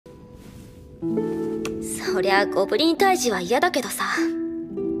そりゃゴブリン退治は嫌だけどさ、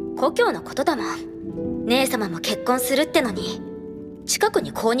故郷のことだもん。姉様も結婚するってのに、近く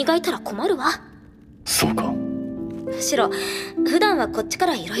に高2がいたら困るわ。そうか。むしろ普段はこっちか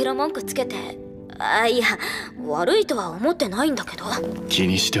らいろいろ文句つけて、いや悪いとは思ってないんだけど。気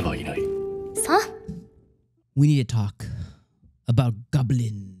にしてはいない。さ We need to talk about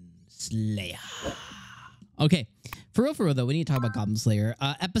Goblin Slayer. Okay, for real though, we need to talk about Goblin Slayer.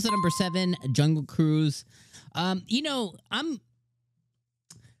 Episode number 7, Jungle Cruise. You know, I'm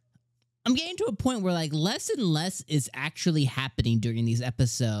getting to a point where like less and less is actually happening during these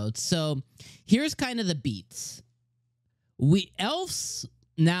episodes. So here's kind of the beats. Elf's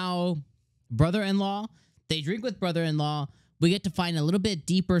now brother-in-law. They drink with brother-in-law. We get to find a little bit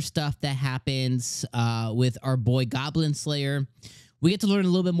deeper stuff that happens with our boy Goblin Slayer. We get to learn a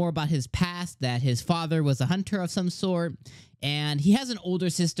little bit more about his past, that his father was a hunter of some sort, and he has an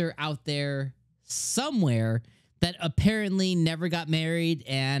older sister out there somewhere that apparently never got married,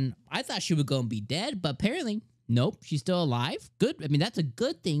 and I thought she would go and be dead, but apparently, nope, she's still alive. Good. I mean, that's a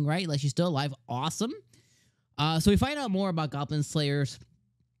good thing, right? Like, she's still alive. Awesome. So we find out more about Goblin Slayer's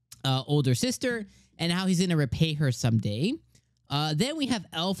older sister and how he's going to repay her someday. Then we have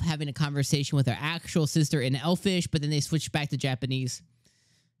Elf having a conversation with her actual sister in Elfish, but then they switch back to Japanese.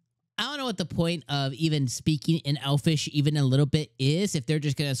 I don't know what the point of even speaking in Elfish even a little bit is, if they're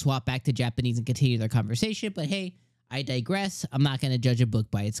just going to swap back to Japanese and continue their conversation. But hey, I digress. I'm not going to judge a book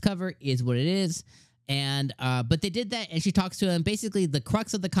by its cover. It is what it is. And but they did that, and she talks to him. Basically, the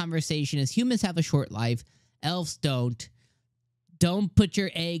crux of the conversation is humans have a short life. Elves don't. Don't put your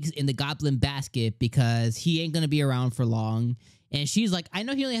eggs in the goblin basket because he ain't going to be around for long. And she's like, I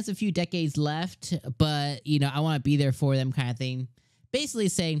know he only has a few decades left, but, you know, I want to be there for them kind of thing. Basically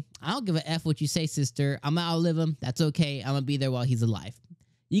saying, I don't give a F what you say, sister. I'm going to outlive him. That's okay. I'm going to be there while he's alive.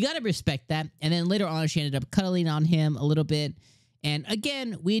 You got to respect that. And then later on, she ended up cuddling on him a little bit. And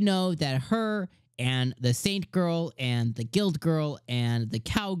again, we know that her and the Saint Girl and the Guild Girl and the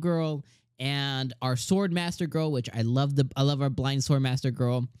Cow Girl and our Sword Master Girl, which I love our blind Sword Master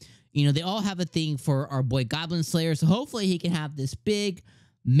Girl. You know, they all have a thing for our boy Goblin Slayer, so hopefully he can have this big,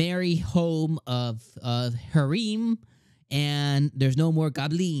 merry home of harem, and there's no more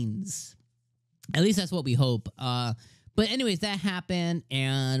goblins. At least that's what we hope. But anyways, that happened,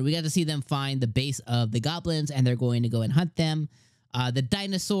 and we got to see them find the base of the goblins, and they're going to go and hunt them. The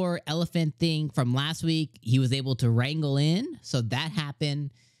dinosaur elephant thing from last week, he was able to wrangle in, so that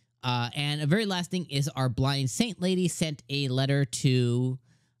happened. And a very last thing is our blind saint lady sent a letter to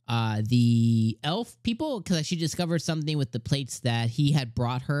the elf people because she discovered something with the plates that he had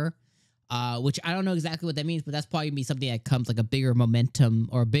brought her, which I don't know exactly what that means, but that's probably gonna be something that comes like a bigger momentum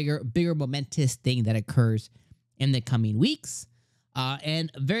or bigger momentous thing that occurs in the coming weeks. And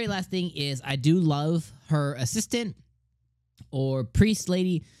very last thing is I do love her assistant or priest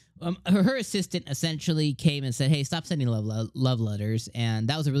lady. Her assistant essentially came and said, hey, stop sending love letters. And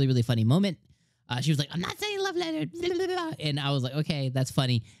that was a really, really funny moment. She was like, I'm not sending love letters. And I was like, okay, that's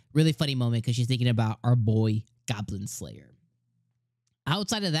funny. Really funny moment because she's thinking about our boy Goblin Slayer.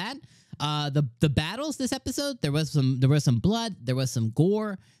 Outside of that, the battles this episode, there was some blood, there was some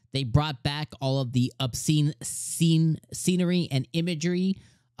gore. They brought back all of the obscene scenery and imagery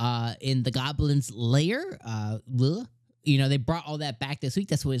in the Goblin's lair. You know, they brought all that back this week.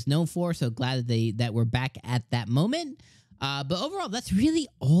 That's what it's known for. So glad that we're back at that moment. But overall, that's really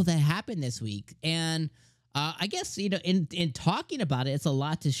all that happened this week. And I guess, you know, in talking about it, it's a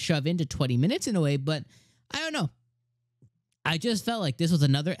lot to shove into 20 minutes in a way, but I don't know. I just felt like this was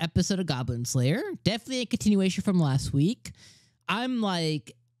another episode of Goblin Slayer. Definitely a continuation from last week. I'm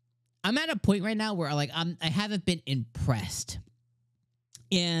at a point right now where I haven't been impressed.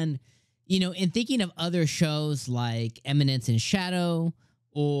 And, you know, in thinking of other shows like Eminence in Shadow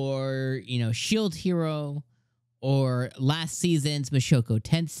or, you know, Shield Hero or last season's Mushoku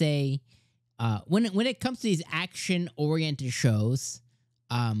Tensei, when it comes to these action-oriented shows,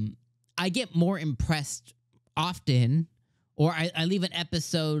 I get more impressed often, or I leave an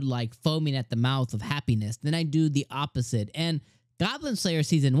episode like foaming at the mouth of happiness than I do the opposite. And Goblin Slayer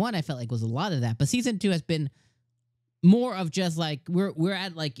season 1, I felt like was a lot of that, but season 2 has been more of just like it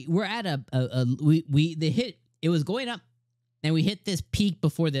was going up and we hit this peak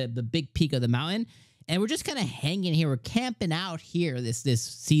before the big peak of the mountain, and we're just kind of hanging here. We're camping out here this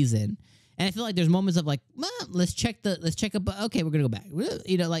season. And I feel like there's moments of like, well, let's check okay, we're gonna go back.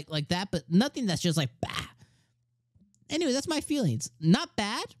 You know, like that, but nothing that's just like bah. Anyway, that's my feelings. Not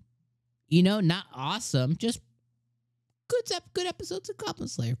bad, you know, not awesome, just good episodes of Goblin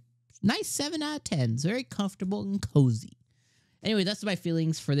Slayer. Nice 7 out of 10s. Very comfortable and cozy. Anyway, that's my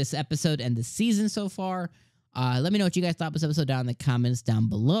feelings for this episode and the season so far. Let me know what you guys thought of this episode down in the comments down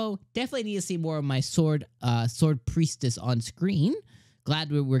below. Definitely need to see more of my sword priestess on screen.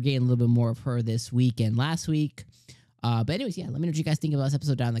 Glad we're getting a little bit more of her this week and last week. But anyways, yeah, let me know what you guys think about this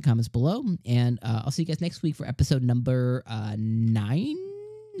episode down in the comments below. And I'll see you guys next week for episode number 9,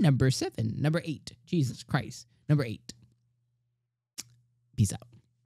 number 7, number 8. Jesus Christ, number 8. Peace out.